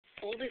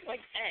hold it like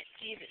that.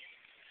 Jesus.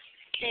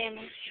 Damn.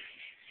 Hey,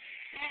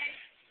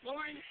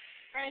 Lauren,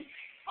 friend,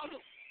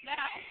 huddle,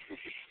 now.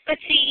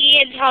 Let's see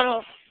Ian's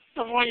huddle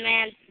of one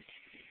man.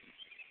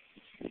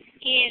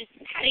 Ian,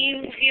 how do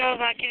you feel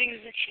about getting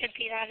the shit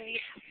beat out of you?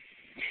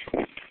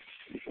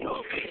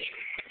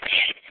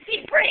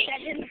 Deep break. That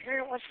didn't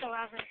hurt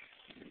whatsoever.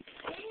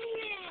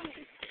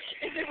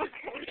 Is it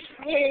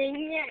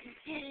recording?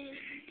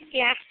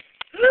 Yeah.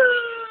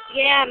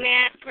 Yeah,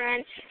 Matt,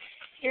 Brent.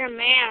 You're a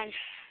man.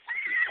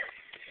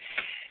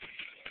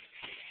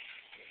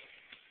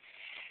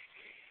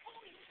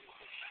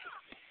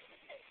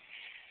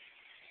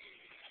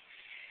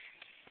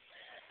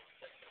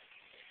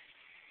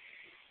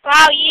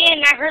 Wow,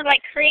 Ian, that hurt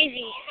like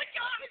crazy. Oh my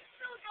god, it's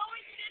still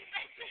going. You didn't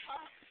mess it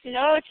up.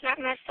 No, it's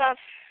not messed up.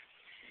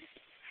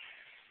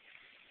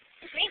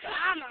 Make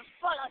mama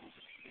follow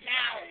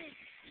now.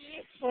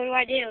 What do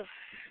I do?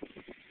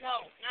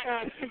 No,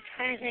 not you. It's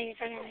kind of thing in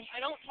front of me.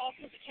 I don't talk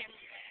to the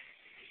cameraman.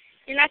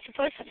 You're not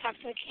supposed to talk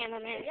to the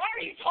cameraman. Why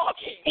are you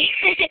talking?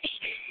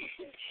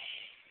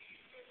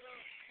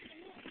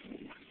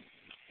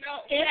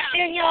 No. Give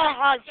Danielle a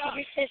hug.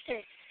 She's your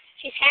sister.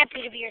 She's happy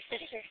to be your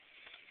sister.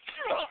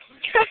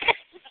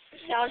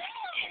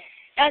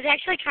 that was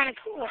actually kind of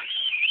cool.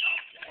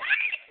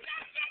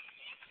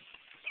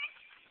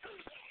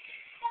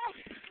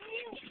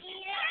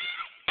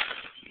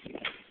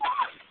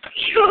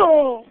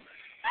 Yo,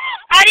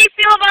 how do you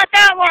feel about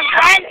that one,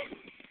 Brent?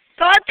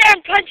 Go out there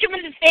and punch him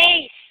in the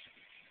face.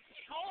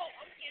 Oh,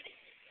 I'm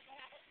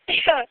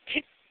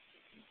kidding.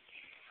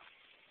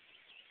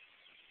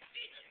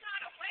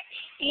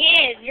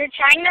 Yeah, you're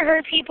trying to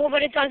hurt people,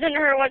 but it doesn't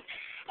hurt what.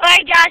 Oh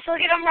my gosh,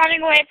 look at him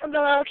running away from the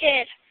little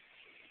kid.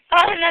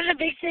 Oh, and then the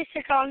big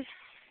sister comes.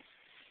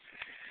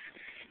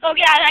 Oh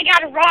God, I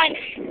gotta run.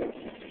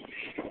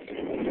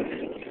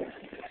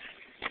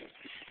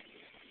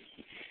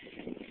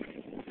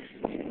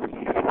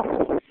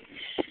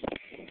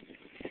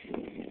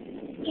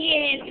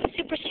 Ian,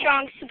 super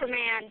strong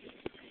Superman.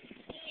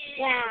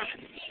 Yeah.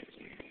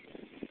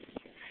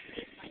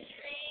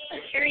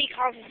 Here he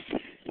comes.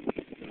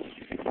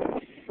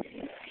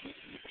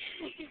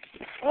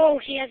 Oh,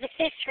 he has a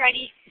fist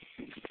ready.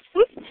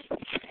 Whoop.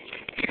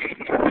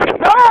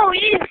 Oh,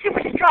 he is super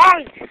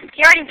strong.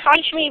 He already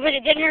punched me, but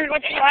it didn't hurt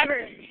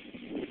whatsoever.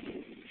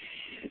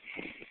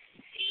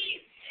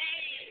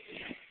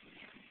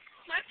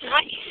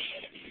 Nice.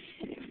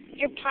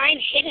 Your pine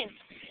hidden.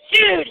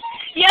 Dude,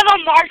 you have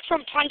a mark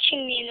from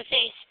punching me in the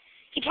face.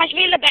 He punched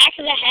me in the back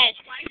of the head.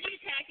 Why are you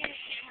attacking the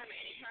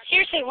cameraman?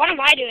 Seriously, what am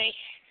I doing?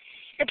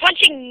 You're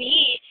punching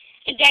me,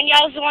 and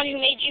Danielle's the one who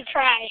made you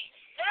cry.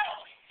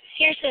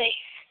 Seriously.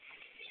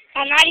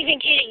 I'm not even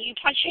kidding. You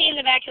punched me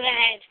in the back of the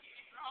head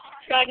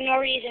for like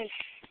no reason.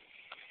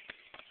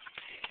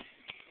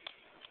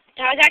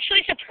 I was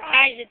actually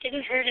surprised. It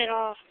didn't hurt at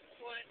all.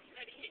 What?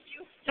 That he hit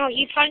you? No,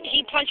 he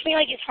punched me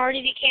like as hard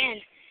as he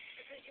can.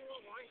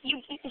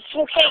 It's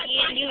okay.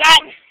 You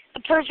got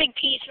a perfect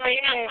piece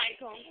right there.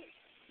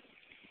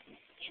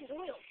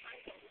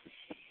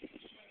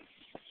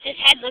 His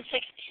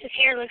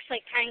hair looks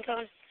like pine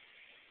cone.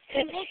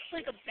 It looks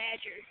like a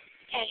badger.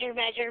 Badger.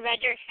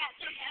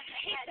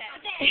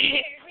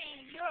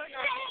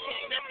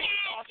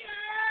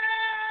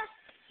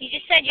 You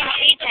just said you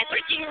hate that.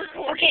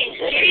 Okay,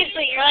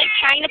 seriously, you're like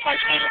trying to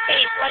punch me in the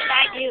face. What did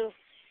I do?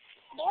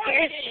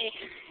 Seriously.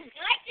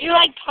 You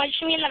like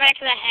punched me in the back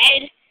of the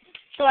head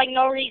for like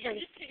no reason.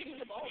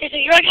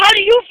 Seriously, you're like, how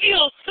do you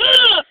feel?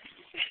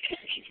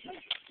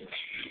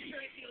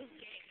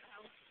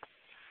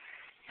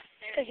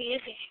 Because he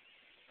is gay.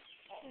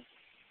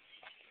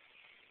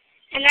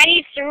 And then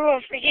he threw a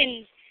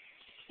freaking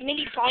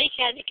mini bike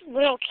at a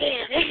little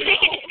kid.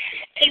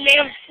 It made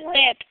him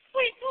flip.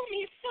 Wait, tell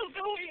me it's still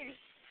going.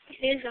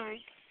 It is on.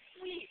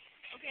 Sweet.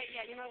 Okay,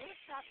 yeah, you know, let's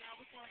stop now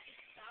before I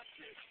stop.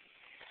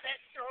 That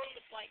throwing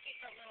the bike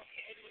at that little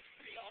kid was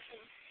pretty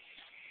awesome.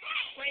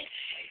 Wait.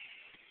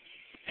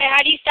 Hey, how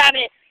do you stop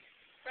it?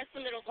 Press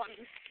the middle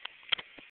button.